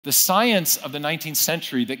The science of the 19th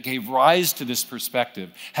century that gave rise to this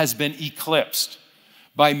perspective has been eclipsed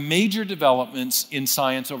by major developments in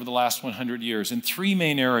science over the last 100 years in three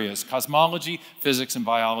main areas: cosmology, physics, and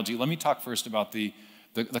biology. Let me talk first about the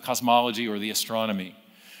cosmology or the astronomy.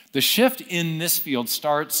 The shift in this field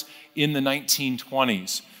starts in the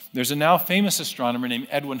 1920s. There's a now famous astronomer named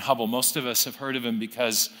Edwin Hubble. Most of us have heard of him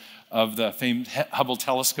because of the famed Hubble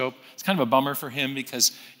telescope. It's kind of a bummer for him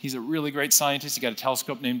because he's a really great scientist. He got a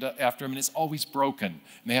telescope named after him, and it's always broken,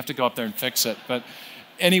 and they have to go up there and fix it. But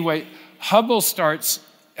anyway, Hubble starts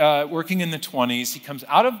working in the 20s. He comes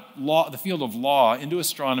out of the field of law into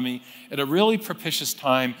astronomy at a really propitious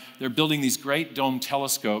time. They're building these great dome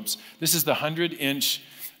telescopes. This is the 100-inch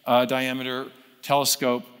diameter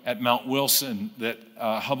telescope at Mount Wilson that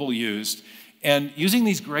Hubble used. And using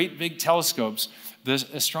these great big telescopes, the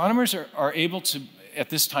astronomers are able to,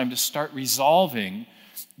 at this time, to start resolving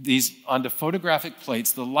these onto photographic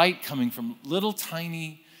plates, the light coming from little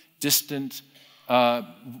tiny, distant,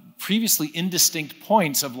 previously indistinct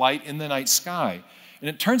points of light in the night sky. And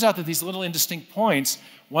it turns out that these little indistinct points,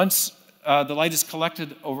 once the light is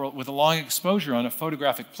collected over with a long exposure on a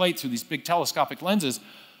photographic plate through these big telescopic lenses,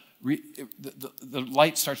 the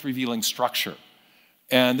light starts revealing structure.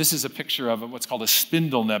 And this is a picture of what's called a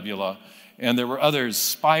spindle nebula. And there were others,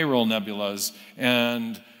 spiral nebulas.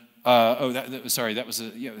 And, that's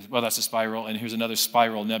a spiral. And here's another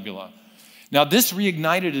spiral nebula. Now, this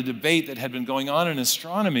reignited a debate that had been going on in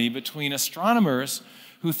astronomy between astronomers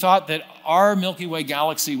who thought that our Milky Way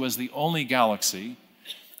galaxy was the only galaxy,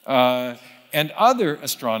 and other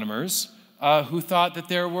astronomers who thought that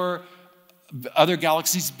there were other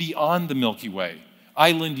galaxies beyond the Milky Way,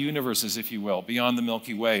 island universes, if you will, beyond the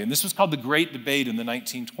Milky Way. And this was called the Great Debate in the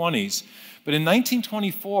 1920s. But in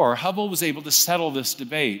 1924, Hubble was able to settle this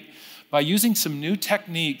debate by using some new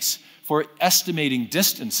techniques for estimating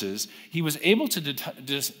distances. He was able to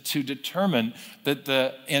determine that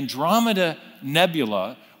the Andromeda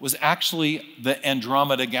Nebula was actually the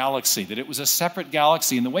Andromeda Galaxy, that it was a separate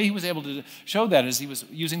galaxy. And the way he was able to show that is he was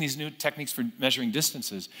using these new techniques for measuring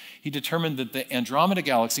distances. He determined that the Andromeda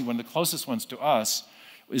Galaxy, one of the closest ones to us,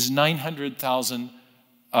 is 900,000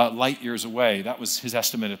 light years away. That was his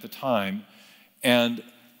estimate at the time. And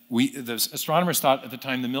the astronomers thought at the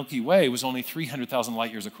time the Milky Way was only 300,000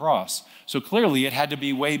 light years across. So clearly it had to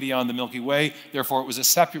be way beyond the Milky Way. Therefore, it was a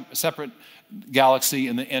separate galaxy,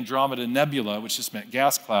 and the Andromeda Nebula, which just meant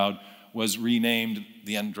gas cloud, was renamed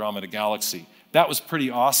the Andromeda Galaxy. That was pretty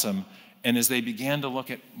awesome. And as they began to look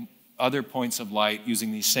at other points of light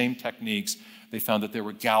using these same techniques, they found that there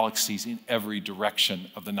were galaxies in every direction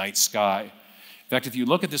of the night sky. In fact, if you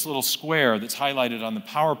look at this little square that's highlighted on the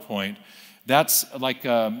PowerPoint, that's like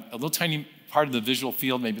a little tiny part of the visual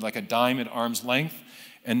field, maybe like a dime at arm's length.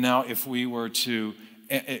 And now if we were to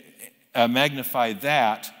magnify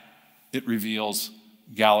that, it reveals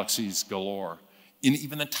galaxies galore in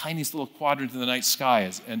even the tiniest little quadrant of the night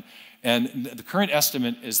sky. And the current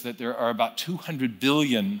estimate is that there are about 200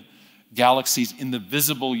 billion galaxies in the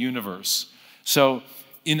visible universe. So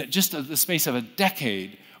in just the space of a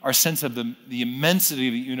decade, our sense of the immensity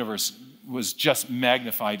of the universe was just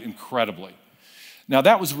magnified incredibly. Now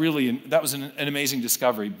that was an amazing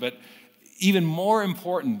discovery, but even more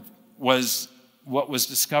important was what was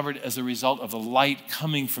discovered as a result of the light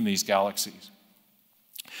coming from these galaxies.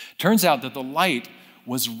 Turns out that the light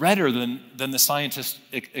was redder than the scientists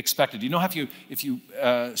expected. You know how if you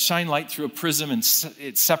shine light through a prism and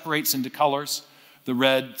it separates into colors, the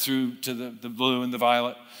red through to the blue and the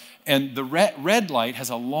violet, and the red light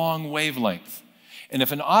has a long wavelength. And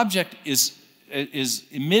if an object is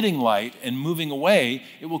emitting light and moving away,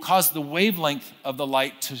 it will cause the wavelength of the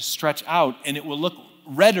light to stretch out, and it will look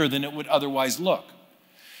redder than it would otherwise look.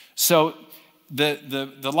 So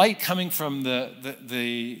the light coming from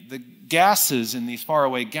the gases in these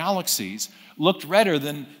faraway galaxies looked redder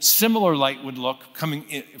than similar light would look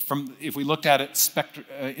coming from if we looked at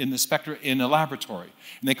it in the spectra in a laboratory.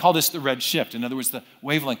 And they call this the red shift. In other words, the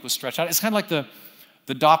wavelength was stretched out. It's kind of like the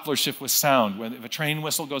Doppler shift with sound. When if a train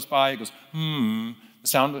whistle goes by, it goes, the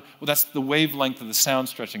sound, well, that's the wavelength of the sound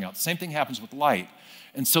stretching out. The same thing happens with light.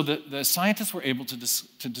 And so the scientists were able to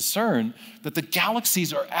discern that the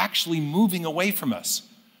galaxies are actually moving away from us.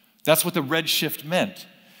 That's what the red shift meant.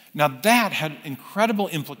 Now that had incredible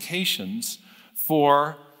implications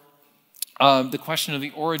for the question of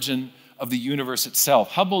the origin of the universe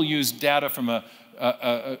itself. Hubble used data from an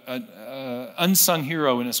unsung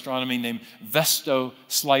hero in astronomy named Vesto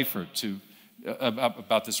Slipher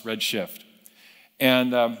about this red shift.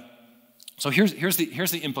 And so here's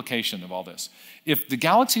the implication of all this. If the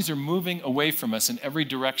galaxies are moving away from us in every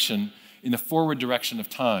direction in the forward direction of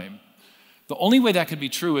time. The only way that could be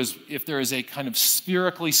true is if there is a kind of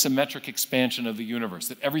spherically symmetric expansion of the universe,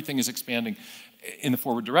 that everything is expanding in the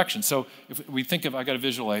forward direction. So if we think of, I got a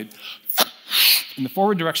visual aid, in the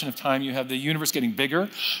forward direction of time, you have the universe getting bigger,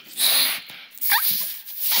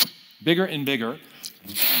 bigger and bigger,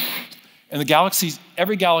 and the galaxies,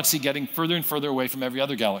 every galaxy getting further and further away from every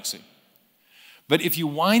other galaxy. But if you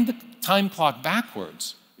wind the time clock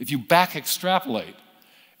backwards, if you back extrapolate,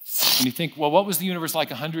 and you think, well, what was the universe like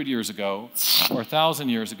 100 years ago, or 1,000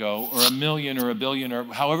 years ago, or 1,000,000 or 1,000,000,000, or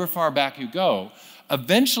however far back you go,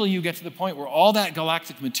 eventually you get to the point where all that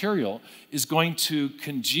galactic material is going to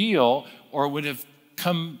congeal or would have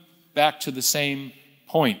come back to the same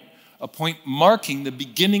point, a point marking the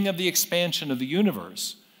beginning of the expansion of the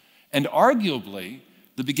universe, and arguably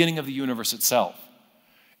the beginning of the universe itself.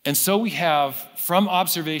 And so we have, from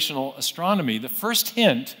observational astronomy, the first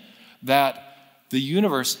hint that the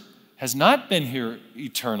universe has not been here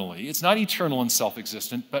eternally. It's not eternal and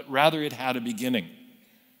self-existent, but rather it had a beginning.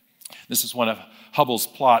 This is one of Hubble's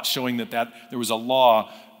plots showing that there was a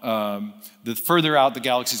law. The further out the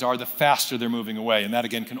galaxies are, the faster they're moving away. And that,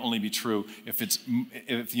 again, can only be true if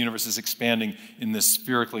the universe is expanding in this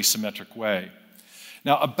spherically symmetric way.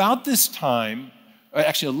 Now, about this time,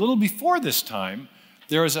 actually a little before this time,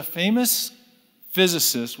 there was a famous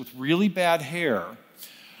physicist with really bad hair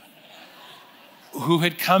who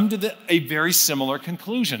had come to a very similar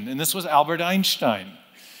conclusion, and this was Albert Einstein.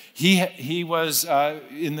 He was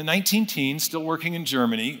in the 19-teens, still working in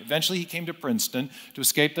Germany. Eventually, he came to Princeton to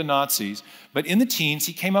escape the Nazis. But in the teens,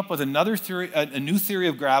 he came up with another theory, a new theory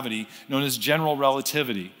of gravity known as general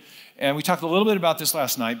relativity. And we talked a little bit about this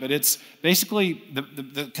last night, but it's basically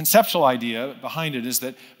the conceptual idea behind it is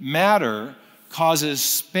that matter causes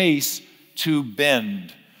space to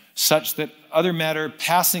bend, such that other matter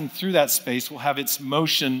passing through that space will have its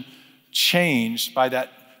motion changed by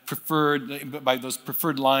those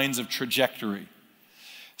preferred lines of trajectory.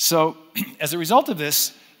 So as a result of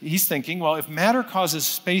this, he's thinking, well, if matter causes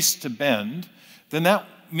space to bend, then that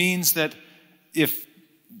means that if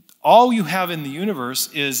all you have in the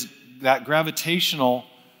universe is that gravitational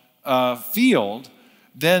field,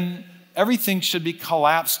 then everything should be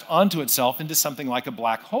collapsed onto itself into something like a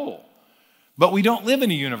black hole. But we don't live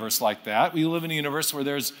in a universe like that. We live in a universe where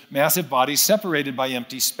there's massive bodies separated by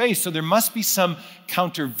empty space. So there must be some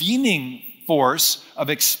countervening force of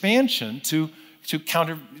expansion to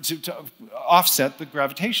offset the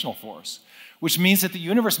gravitational force, which means that the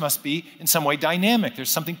universe must be in some way dynamic. There's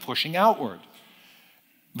something pushing outward.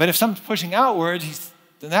 But if something's pushing outward,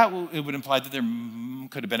 then it would imply that there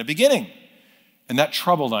could have been a beginning. And that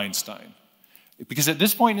troubled Einstein. Because at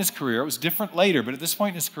this point in his career, it was different later, but at this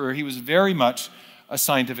point in his career, he was very much a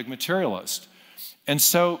scientific materialist. And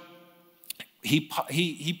so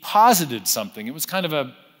he posited something. It was kind of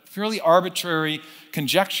a fairly arbitrary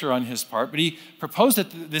conjecture on his part, but he proposed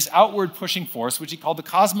that this outward pushing force, which he called the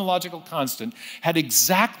cosmological constant, had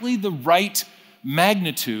exactly the right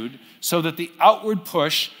magnitude so that the outward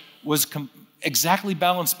push was exactly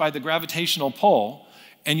balanced by the gravitational pull,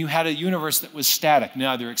 and you had a universe that was static,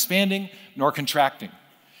 neither expanding nor contracting.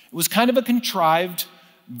 It was kind of a contrived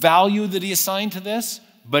value that he assigned to this,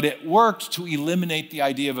 but it worked to eliminate the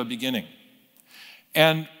idea of a beginning.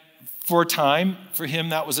 And for a time, for him,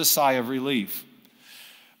 that was a sigh of relief.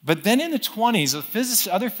 But then in the 20s,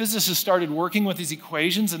 other physicists started working with these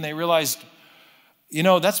equations, and they realized,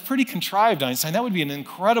 that's pretty contrived, Einstein. That would be an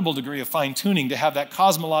incredible degree of fine-tuning to have that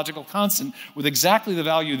cosmological constant with exactly the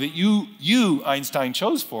value that you, Einstein,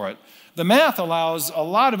 chose for it. The math allows a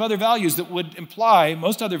lot of other values that would imply,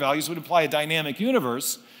 most other values would imply a dynamic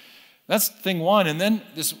universe. That's thing one. And then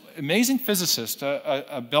this amazing physicist,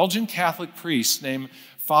 a Belgian Catholic priest named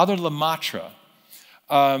Father Lemaitre,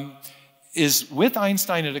 is with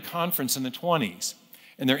Einstein at a conference in the 20s.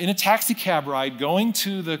 And they're in a taxi cab ride going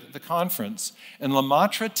to the conference, and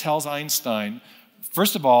Lemaitre tells Einstein,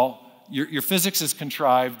 first of all, your physics is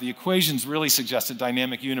contrived, the equations really suggest a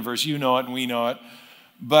dynamic universe, you know it and we know it,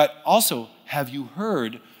 but also, have you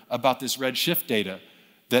heard about this redshift data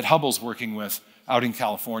that Hubble's working with out in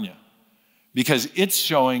California? Because it's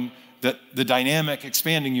showing that the dynamic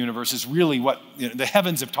expanding universe is really what the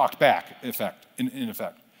heavens have talked back, in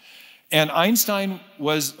effect. And Einstein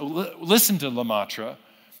listened to Lemaitre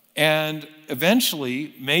and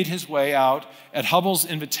eventually made his way out at Hubble's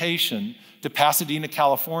invitation to Pasadena,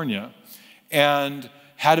 California, and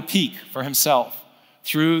had a peek for himself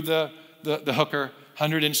through the Hooker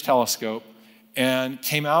 100-inch telescope, and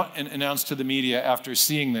came out and announced to the media after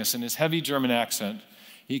seeing this in his heavy German accent.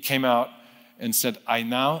 He came out and said, "I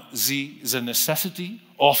now see the necessity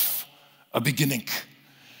of a beginning."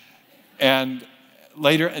 and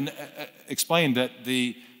later explained that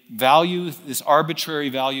the value, this arbitrary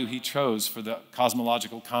value he chose for the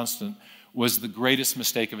cosmological constant, was the greatest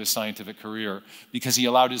mistake of his scientific career, because he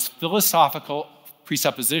allowed his philosophical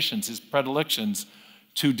presuppositions, his predilections,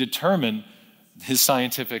 to determine his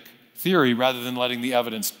scientific theory rather than letting the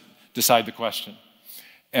evidence decide the question.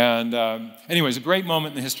 And anyways, a great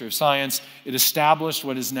moment in the history of science. It established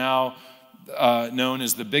what is now known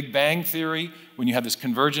as the Big Bang theory, when you have this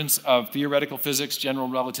convergence of theoretical physics, general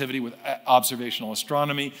relativity with observational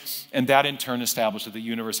astronomy, and that in turn established that the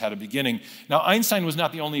universe had a beginning. Now, Einstein was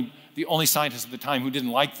not the only scientist at the time who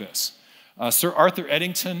didn't like this. Sir Arthur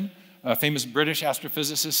Eddington, a famous British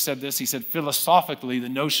astrophysicist, said this. He said, "Philosophically, the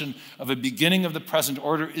notion of a beginning of the present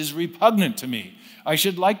order is repugnant to me. I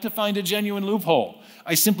should like to find a genuine loophole.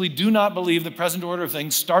 I simply do not believe the present order of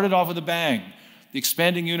things started off with a bang. The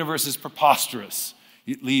expanding universe is preposterous.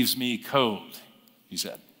 It leaves me cold," he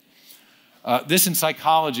said. This in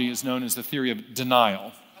psychology is known as the theory of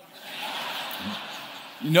denial.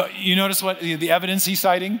 You notice what the evidence he's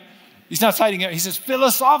citing? He's not citing it. He says,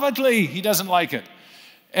 philosophically, he doesn't like it.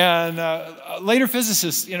 And later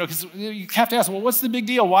physicists, because you have to ask, well, what's the big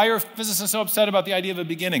deal? Why are physicists so upset about the idea of a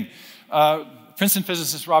beginning? Princeton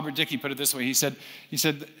physicist Robert Dicke put it this way. He said,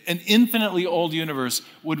 an infinitely old universe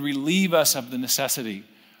would relieve us of the necessity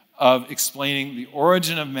of explaining the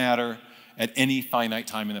origin of matter at any finite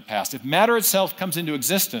time in the past. If matter itself comes into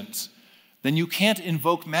existence, then you can't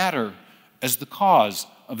invoke matter as the cause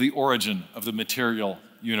of the origin of the material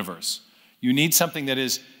universe. You need something that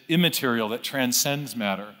is immaterial, that transcends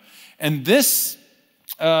matter. And this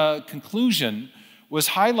conclusion was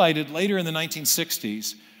highlighted later in the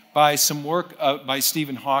 1960s by some work by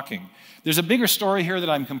Stephen Hawking. There's a bigger story here that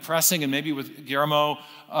I'm compressing, and maybe with Guillermo,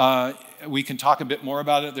 we can talk a bit more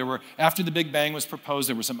about it. After the Big Bang was proposed,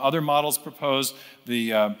 there were some other models proposed,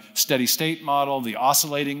 the steady state model, the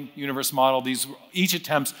oscillating universe model. These were each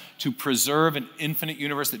attempts to preserve an infinite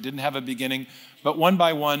universe that didn't have a beginning. But one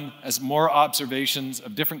by one, as more observations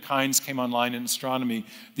of different kinds came online in astronomy,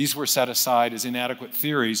 these were set aside as inadequate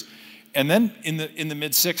theories. And then in the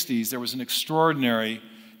mid-60s, there was an extraordinary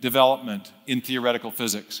development in theoretical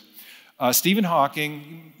physics. Stephen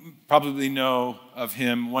Hawking, you probably know of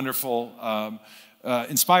him, wonderful,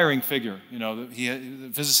 inspiring figure.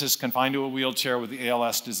 The physicist confined to a wheelchair with the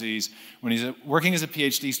ALS disease. When he's working as a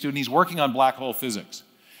PhD student, he's working on black hole physics.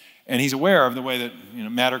 And he's aware of the way that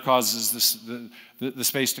matter causes the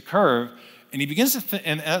space to curve. And he begins to think,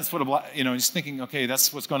 and that's what he's thinking, okay,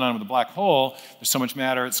 that's what's going on with a black hole. There's so much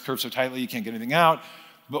matter, it's curved so tightly, you can't get anything out.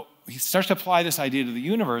 But he starts to apply this idea to the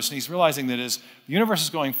universe, and he's realizing that as the universe is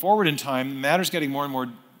going forward in time, matter's getting more and more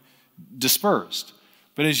dispersed.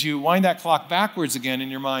 But as you wind that clock backwards again in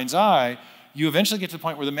your mind's eye, you eventually get to the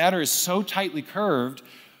point where the matter is so tightly curved,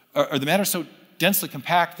 or the matter is so densely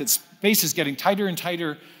compact that space is getting tighter and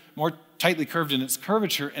tighter, more tightly curved in its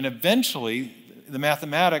curvature, and eventually the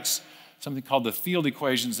mathematics, something called the field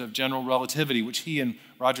equations of general relativity, which he and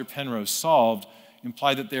Roger Penrose solved,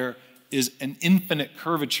 imply that there is an infinite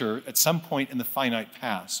curvature at some point in the finite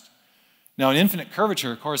past. Now, an infinite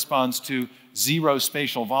curvature corresponds to zero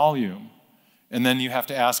spatial volume, and then you have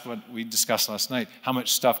to ask what we discussed last night, how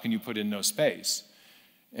much stuff can you put in no space?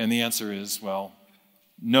 And the answer is, well,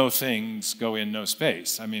 no things go in no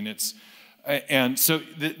space. And so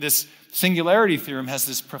this singularity theorem has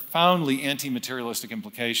this profoundly anti-materialistic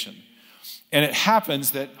implication. And it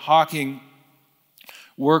happens that Hawking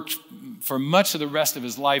worked for much of the rest of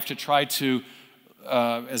his life to try to,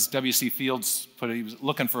 as W.C. Fields put it, he was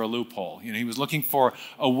looking for a loophole. He was looking for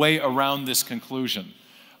a way around this conclusion.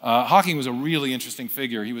 Hawking was a really interesting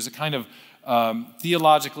figure. He was a kind of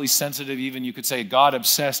theologically sensitive, even you could say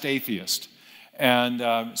God-obsessed atheist.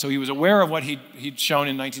 And so he was aware of what he'd shown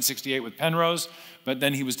in 1968 with Penrose, but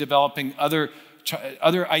then he was developing other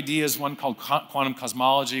ideas, one called quantum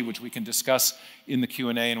cosmology, which we can discuss in the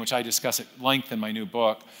Q&A, and which I discuss at length in my new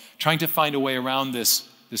book, trying to find a way around this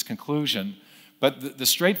conclusion. But the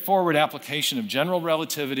straightforward application of general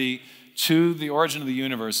relativity to the origin of the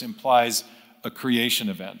universe implies a creation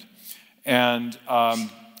event. And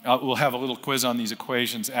we'll have a little quiz on these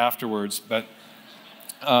equations afterwards, but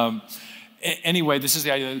anyway, this is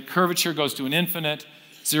the idea. The curvature goes to an infinite,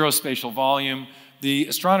 zero spatial volume. The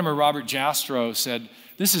astronomer Robert Jastrow said,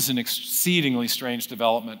 this is an exceedingly strange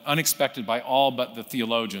development, unexpected by all but the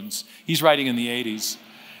theologians. He's writing in the 80s.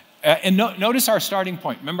 And notice our starting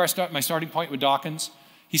point. Remember my starting point with Dawkins?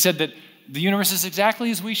 He said that the universe is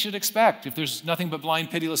exactly as we should expect if there's nothing but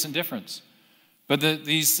blind, pitiless indifference. But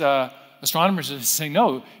these astronomers are saying,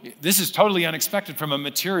 no, this is totally unexpected from a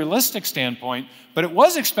materialistic standpoint, but it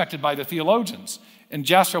was expected by the theologians. And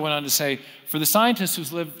Jastrow went on to say, for the scientist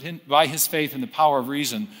who's lived by his faith in the power of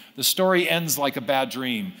reason, the story ends like a bad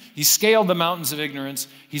dream. He's scaled the mountains of ignorance.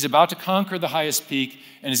 He's about to conquer the highest peak.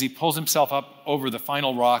 And as he pulls himself up over the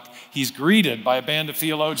final rock, he's greeted by a band of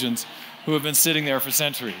theologians who have been sitting there for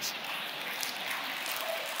centuries,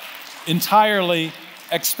 entirely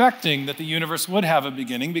expecting that the universe would have a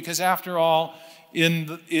beginning, because after all, in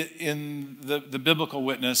the biblical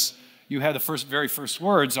witness, you have the very first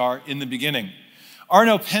words are, in the beginning.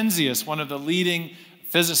 Arno Penzias, one of the leading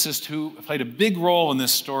physicists who played a big role in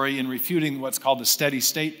this story in refuting what's called the steady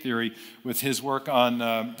state theory with his work on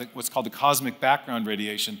what's called the cosmic background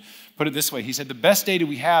radiation, put it this way. He said, the best data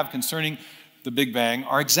we have concerning the Big Bang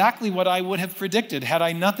are exactly what I would have predicted had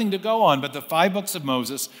I nothing to go on but the 5 books of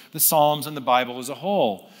Moses, the Psalms, and the Bible as a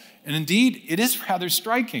whole. And indeed, it is rather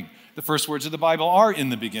striking. The first words of the Bible are in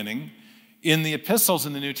the beginning. In the epistles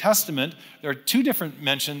in the New Testament, there are 2 different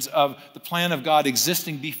mentions of the plan of God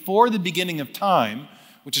existing before the beginning of time,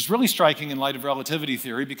 which is really striking in light of relativity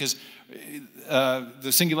theory, because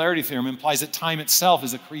the singularity theorem implies that time itself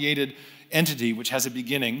is a created entity which has a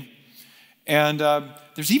beginning. And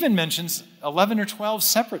there's even mentions, 11 or 12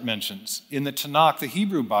 separate mentions in the Tanakh, the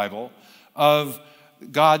Hebrew Bible, of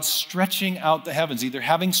God stretching out the heavens, either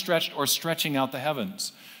having stretched or stretching out the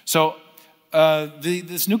heavens. So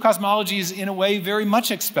this new cosmology is in a way very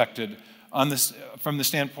much expected on this, from the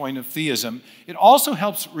standpoint of theism. It also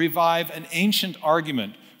helps revive an ancient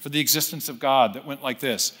argument for the existence of God that went like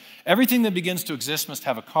this. Everything that begins to exist must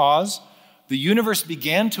have a cause. The universe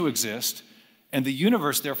began to exist, and the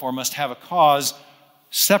universe therefore must have a cause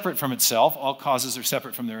separate from itself. All causes are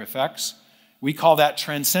separate from their effects. We call that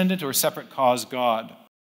transcendent or separate cause God.